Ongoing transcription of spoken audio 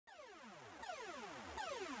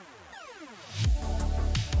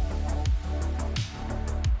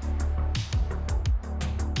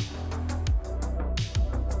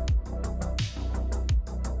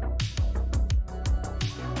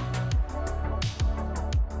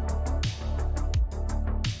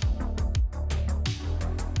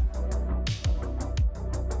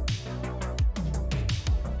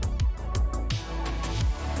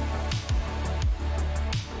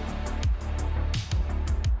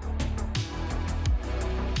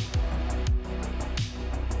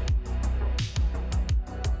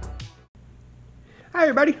Hi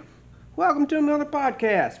everybody, welcome to another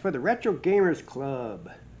podcast for the Retro Gamers Club.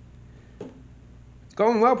 It's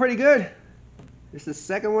going well, pretty good. This is the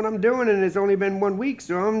second one I'm doing and it's only been 1 week,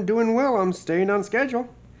 so I'm doing well. I'm staying on schedule.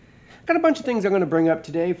 Got a bunch of things I'm going to bring up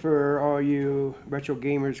today for all you Retro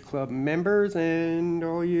Gamers Club members and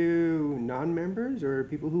all you non-members or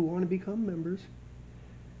people who want to become members.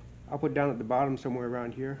 I'll put down at the bottom somewhere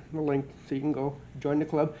around here the link so you can go join the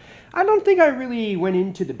club. I don't think I really went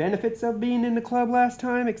into the benefits of being in the club last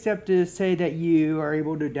time, except to say that you are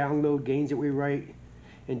able to download games that we write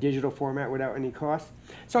in digital format without any cost.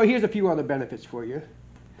 So here's a few other benefits for you.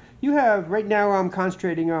 You have, right now I'm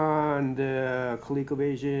concentrating on the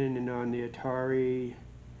Colecovision and on the Atari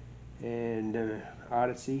and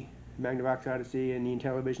Odyssey, Magnavox Odyssey and the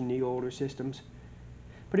Intellivision, the older systems.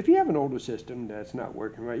 But if you have an older system that's not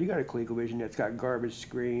working right, you got a Colecovision that's got garbage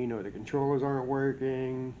screen or the controllers aren't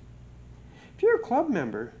working. If you're a club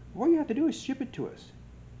member, all you have to do is ship it to us.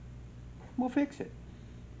 We'll fix it.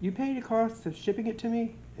 You pay the cost of shipping it to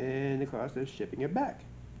me and the cost of shipping it back.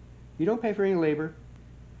 You don't pay for any labor.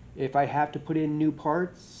 If I have to put in new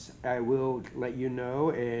parts, I will let you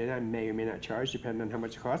know, and I may or may not charge depending on how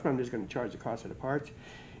much it costs, but I'm just going to charge the cost of the parts.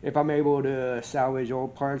 If I'm able to salvage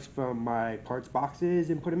old parts from my parts boxes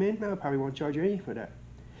and put them in, I probably won't charge you anything for that.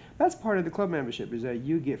 That's part of the club membership, is that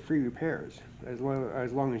you get free repairs as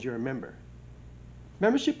long as you're a member.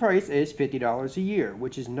 Membership price is $50 a year,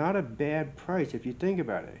 which is not a bad price if you think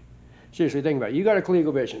about it. Seriously, think about it. You got a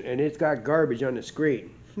Colecovision and it's got garbage on the screen.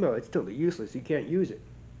 Well, it's totally useless. You can't use it.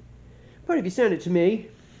 But if you send it to me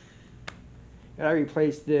and I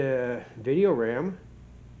replace the video RAM,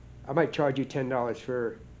 I might charge you $10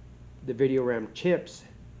 for the video RAM chips,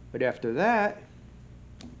 but after that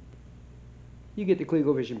you get the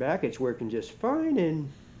Colecovision back. It's working just fine,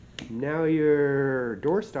 and now your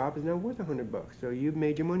doorstop is now worth $100, so you've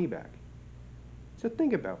made your money back. So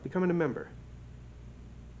think about becoming a member.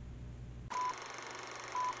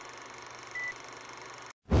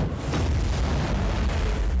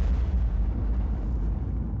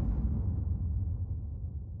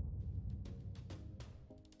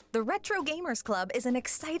 The Retro Gamers Club is an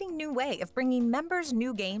exciting new way of bringing members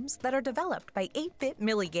new games that are developed by Bit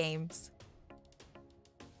Milli games.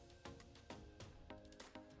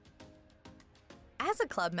 As a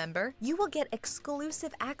club member, you will get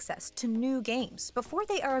exclusive access to new games before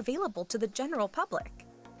they are available to the general public.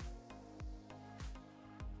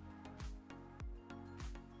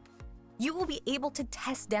 You will be able to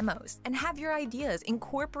test demos and have your ideas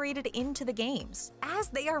incorporated into the games as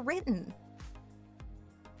they are written.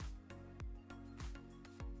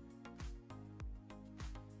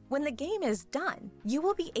 When the game is done, you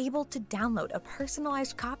will be able to download a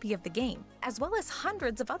personalized copy of the game, as well as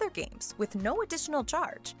hundreds of other games with no additional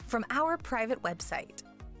charge from our private website.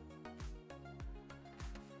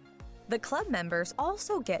 The club members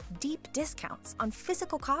also get deep discounts on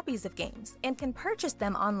physical copies of games and can purchase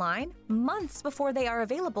them online months before they are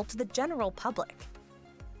available to the general public.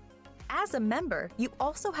 As a member, you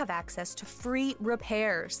also have access to free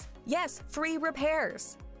repairs. Yes, free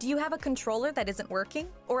repairs. Do you have a controller that isn't working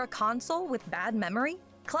or a console with bad memory?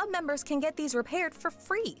 Club members can get these repaired for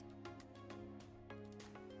free.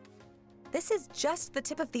 This is just the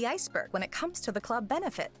tip of the iceberg when it comes to the club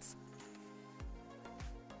benefits.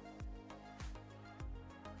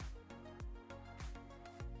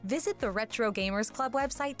 Visit the Retro Gamers Club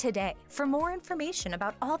website today for more information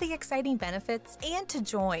about all the exciting benefits and to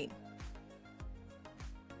join.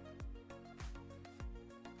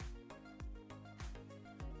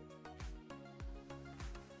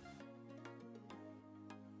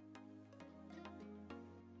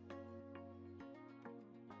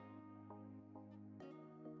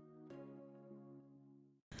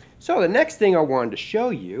 So the next thing I wanted to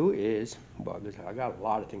show you is, well, I got a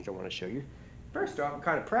lot of things I want to show you. First off, I'm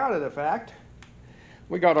kind of proud of the fact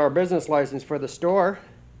we got our business license for the store,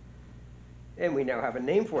 and we now have a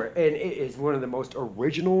name for it. And it is one of the most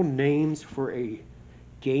original names for a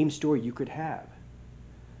game store you could have.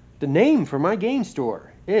 The name for my game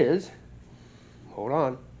store is, hold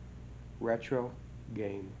on, Retro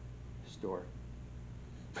Game Store.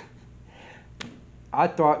 I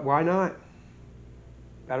thought, why not?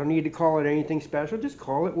 I don't need to call it anything special, just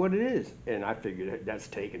call it what it is. And I figured that's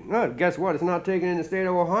taken. Well, guess what? It's not taken in the state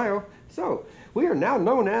of Ohio. So, we are now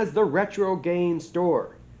known as the Retro Game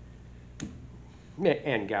Store.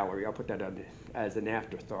 And Gallery. I'll put that on as an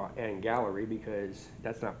afterthought. And Gallery, because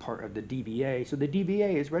that's not part of the DBA. So the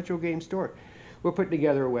DBA is Retro Game Store. We'll put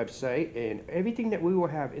together a website, and everything that we will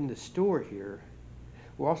have in the store here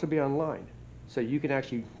will also be online. So you can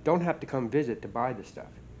actually don't have to come visit to buy the stuff.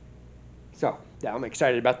 So, yeah, I'm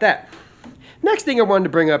excited about that. Next thing I wanted to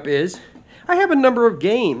bring up is I have a number of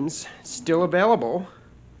games still available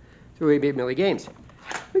through Bit Milli Games.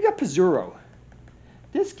 We got Pizzurro.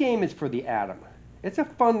 This game is for the Adam. It's a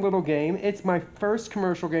fun little game. It's my first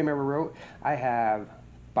commercial game I ever wrote. I have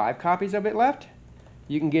 5 copies of it left.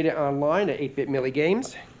 You can get it online at 8-Bit Milli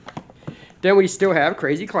Games. Then we still have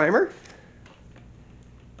Crazy Climber.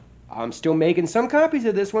 I'm still making some copies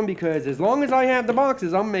of this one because as long as I have the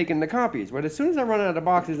boxes, I'm making the copies. But as soon as I run out of the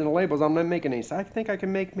boxes and the labels, I'm not making any. So I think I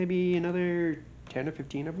can make maybe another 10 or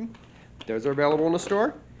 15 of them. Those are available in the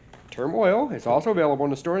store. Turmoil is also available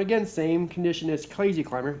in the store. And again, same condition as Crazy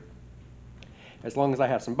Climber. As long as I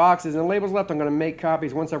have some boxes and labels left, I'm going to make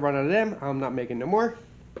copies. Once I run out of them, I'm not making no more.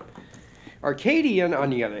 Arcadian, on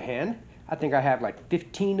the other hand, I think I have like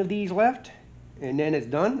 15 of these left. And then it's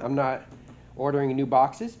done. I'm not ordering new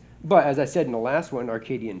boxes. But as I said in the last one,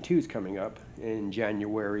 Arcadian 2 is coming up in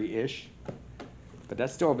January-ish. But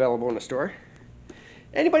that's still available in the store.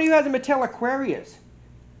 Anybody who has a Mattel Aquarius,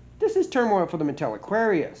 this is Turmoil for the Mattel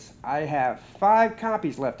Aquarius. I have 5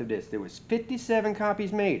 copies left of this. There was 57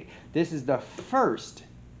 copies made. This is the first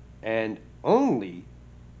and only,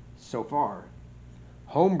 so far,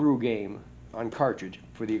 homebrew game on cartridge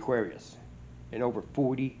for the Aquarius in over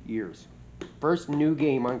 40 years. First new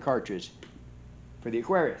game on cartridge for the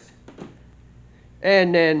Aquarius.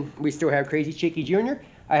 And then we still have Crazy Chicky Jr.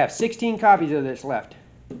 I have 16 copies of this left.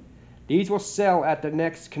 These will sell at the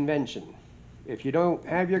next convention. If you don't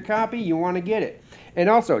have your copy, you want to get it. And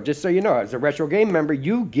also, just so you know, as a retro game member,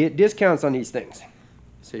 you get discounts on these things.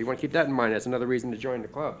 So you want to keep that in mind. That's another reason to join the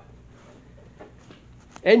club.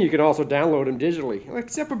 And you can also download them digitally,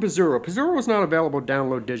 except for Pizzurro. Pizzurro is not available to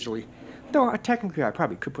download digitally. Though technically I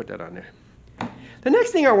probably could put that on there. The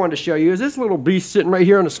next thing I wanted to show you is this little beast sitting right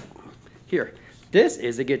here on the here. This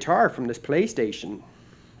is a guitar from this PlayStation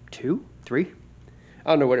 2, 3. I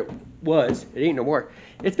don't know what it was. It ain't no more.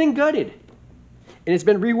 It's been gutted. And it's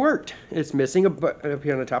been reworked. It's missing a button up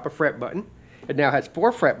here on the top, a fret button. It now has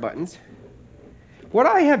 4 fret buttons. What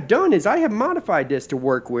I have done is I have modified this to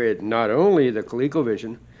work with not only the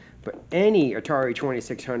Colecovision, but any Atari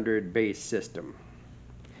 2600 based system.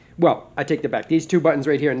 Well, I take that back. These 2 buttons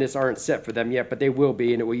right here and this aren't set for them yet, but they will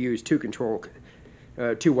be, and it will use 2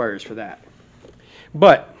 wires for that.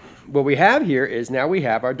 But what we have here is now we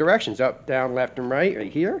have our directions, up, down, left, and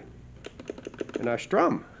right here, and our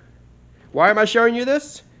strum. Why am I showing you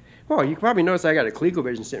this? Well, you can probably notice I got a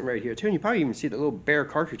Colecovision sitting right here too, and you probably even see the little bare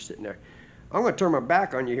cartridge sitting there. I'm going to turn my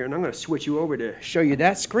back on you here, and I'm going to switch you over to show you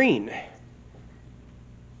that screen.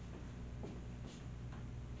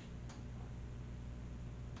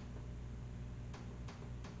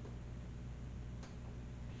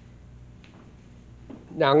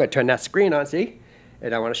 Now I'm going to turn that screen on, see?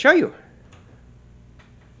 And I want to show you.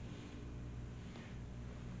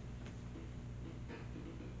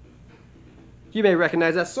 You may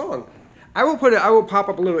recognize that song. I will pop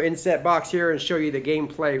up a little inset box here and show you the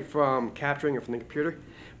gameplay from capturing it from the computer.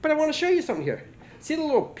 But I want to show you something here. See the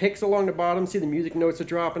little picks along the bottom? See the music notes are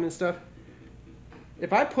dropping and stuff?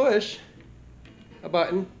 If I push a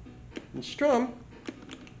button and strum,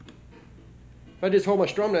 if I just hold my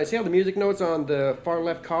strum and I see how the music notes on the far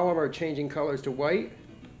left column are changing colors to white,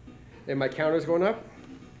 and my counter's going up.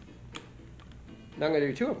 Now I'm going to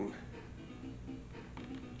do 2 of them.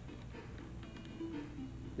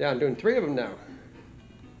 Yeah, I'm doing 3 of them now.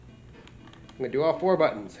 I'm going to do all 4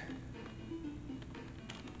 buttons.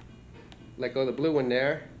 Let go of the blue one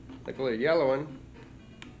there. Let go of the yellow one.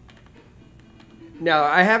 Now,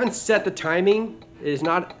 I haven't set the timing. It is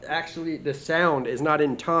not actually, the sound is not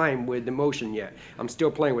in time with the motion yet. I'm still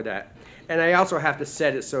playing with that. And I also have to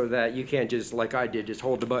set it so that you can't just, like I did, just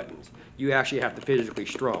hold the buttons. You actually have to physically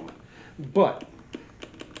strum. But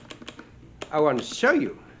I want to show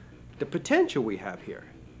you the potential we have here.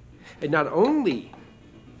 And not only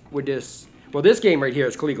would this, well, this game right here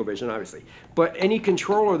is Colecovision, obviously, but any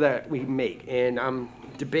controller that we make, and I'm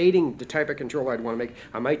debating the type of controller I'd want to make.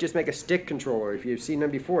 I might just make a stick controller. If you've seen them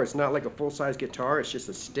before, it's not like a full-size guitar, it's just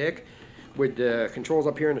a stick with the controls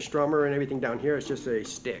up here and the strummer and everything down here. It's just a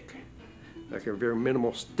stick, like a very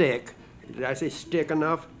minimal stick. Did I say stick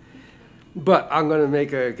enough? But I'm going to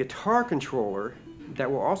make a guitar controller that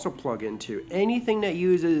will also plug into anything that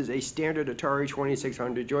uses a standard Atari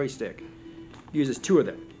 2600 joystick. Uses 2 of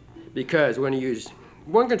them, because we're going to use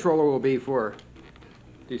one controller will be for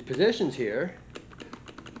these positions here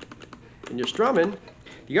and you're strumming.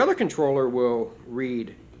 The other controller will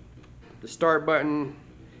read the start button,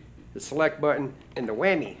 the select button, and the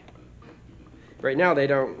whammy. Right now they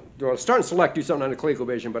don't, well, start and select do something on the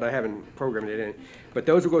Colecovision, but I haven't programmed it in. But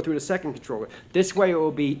those will go through the second controller. This way it will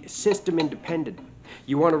be system independent.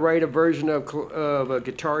 You want to write a version of a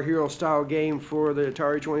Guitar Hero style game for the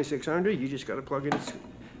Atari 2600? You just got to plug in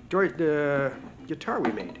the guitar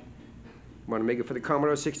we made. Want to make it for the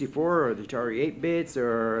Commodore 64 or the Atari 8-bits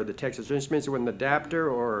or the Texas Instruments with an adapter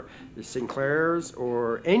or the Sinclairs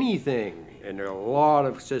or anything. And there are a lot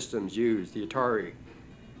of systems use the Atari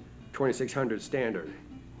 2600 standard.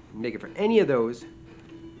 Make it for any of those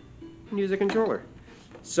and use a controller.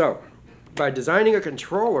 So, by designing a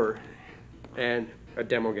controller and a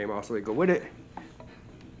demo game also to go with it,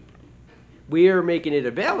 we are making it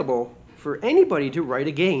available for anybody to write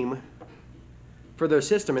a game for their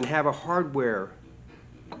system and have a hardware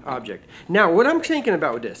object. Now, what I'm thinking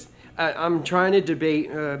about with this, I'm trying to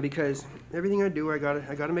debate because everything I do, I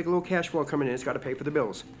gotta make a little cash flow coming in. It's got to pay for the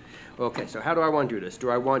bills. Okay, so how do I want to do this?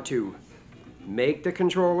 Do I want to make the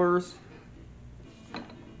controllers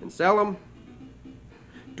and sell them?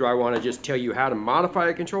 Do I want to just tell you how to modify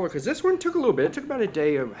a controller? Because this one took a little bit. It took about a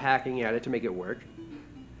day of hacking at it to make it work.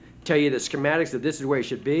 Tell you the schematics that this is where it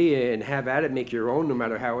should be and have at it, make your own no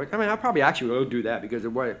matter how it... I mean, I probably actually will do that because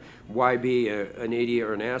why be an idiot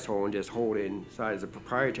or an asshole and just hold it inside as a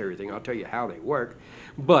proprietary thing? I'll tell you how they work.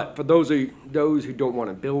 But for those who don't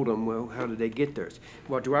want to build them, well, how do they get theirs?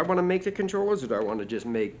 Well, do I want to make the controllers or do I want to just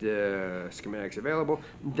make the schematics available?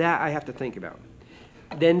 That I have to think about.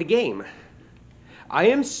 Then the game. I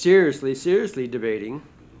am seriously debating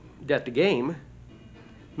that the game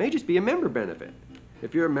may just be a member benefit.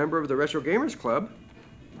 If you're a member of the Retro Gamers Club,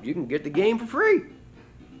 you can get the game for free.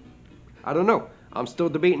 I don't know. I'm still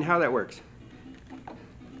debating how that works.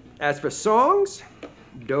 As for songs,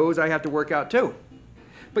 those I have to work out too.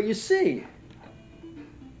 But you see,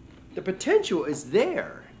 the potential is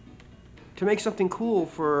there to make something cool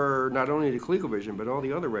for not only the Colecovision, but all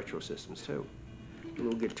the other retro systems too. A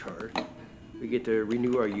little guitar. We get to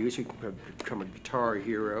renew our youth. We can become a guitar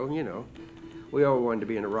hero, you know. We all wanted to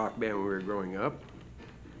be in a rock band when we were growing up.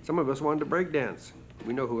 Some of us wanted to break dance.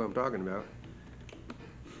 We know who I'm talking about.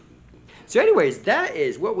 So anyways, that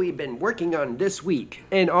is what we've been working on this week.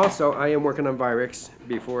 And also, I am working on Virix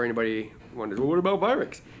before anybody wonders, well, what about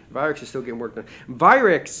Virix? Virix is still getting worked on.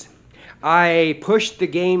 Virix, I pushed the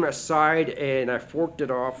game aside and I forked it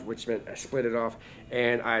off, which meant I split it off,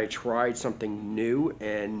 and I tried something new,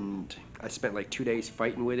 and I spent like 2 days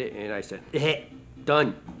fighting with it, and I said,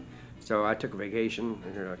 done. So I took a vacation,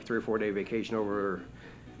 like 3 or 4 day vacation over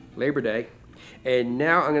Labor Day, and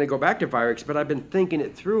now I'm going to go back to Virix, but I've been thinking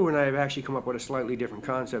it through, and I've actually come up with a slightly different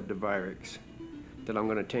concept of Virix that I'm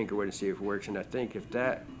going to tinker with and see if it works, and I think if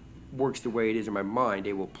that works the way it is in my mind,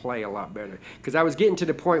 it will play a lot better. Because I was getting to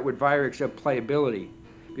the point with Virix of playability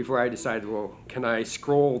before I decided, well, can I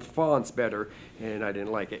scroll fonts better, and I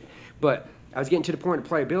didn't like it. But I was getting to the point of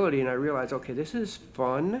playability, and I realized, okay, this is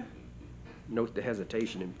fun. Note the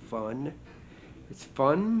hesitation in fun. It's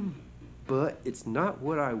fun, but it's not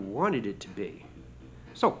what I wanted it to be.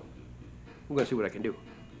 So, I'm going to see what I can do.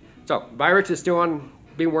 So, Virix is still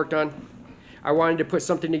being worked on. I wanted to put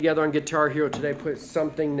something together on Guitar Hero today, put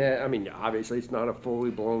something that, I mean, obviously it's not a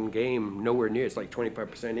fully blown game, nowhere near, it's like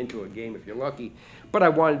 25% into a game if you're lucky, but I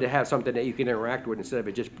wanted to have something that you can interact with instead of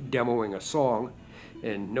it just demoing a song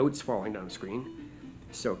and notes falling down the screen.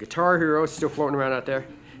 So, Guitar Hero is still floating around out there.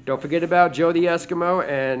 Don't forget about Joe the Eskimo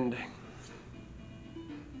and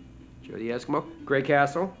Grey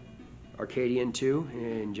Castle, Arcadian 2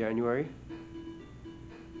 in January.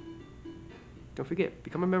 Don't forget,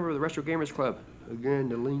 become a member of the Retro Gamers Club. Again,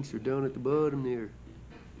 the links are down at the bottom there.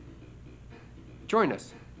 Join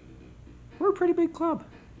us. We're a pretty big club,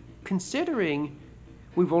 considering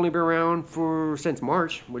we've only been around since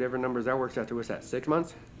March, whatever numbers that works out to. What's that, 6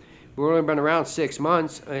 months? We've only been around 6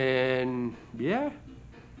 months, and yeah,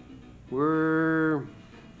 we're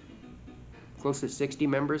close to 60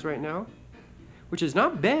 members right now, which is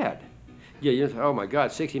not bad. Yeah, oh my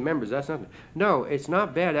God, 60 members, that's nothing. No, it's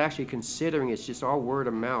not bad actually, considering it's just all word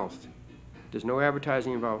of mouth. There's no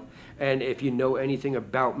advertising involved. And if you know anything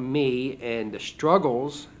about me and the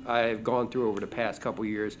struggles I've gone through over the past couple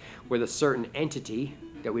years with a certain entity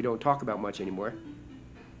that we don't talk about much anymore,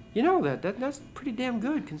 you know that's pretty damn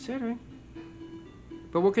good considering.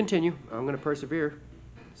 But we'll continue. I'm going to persevere.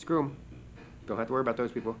 Screw them. Don't have to worry about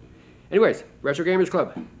those people. Anyways, Retro Gamers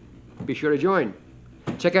Club. Be sure to join.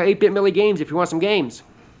 Check out 8-Bit Milli Games if you want some games.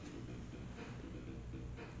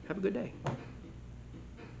 Have a good day.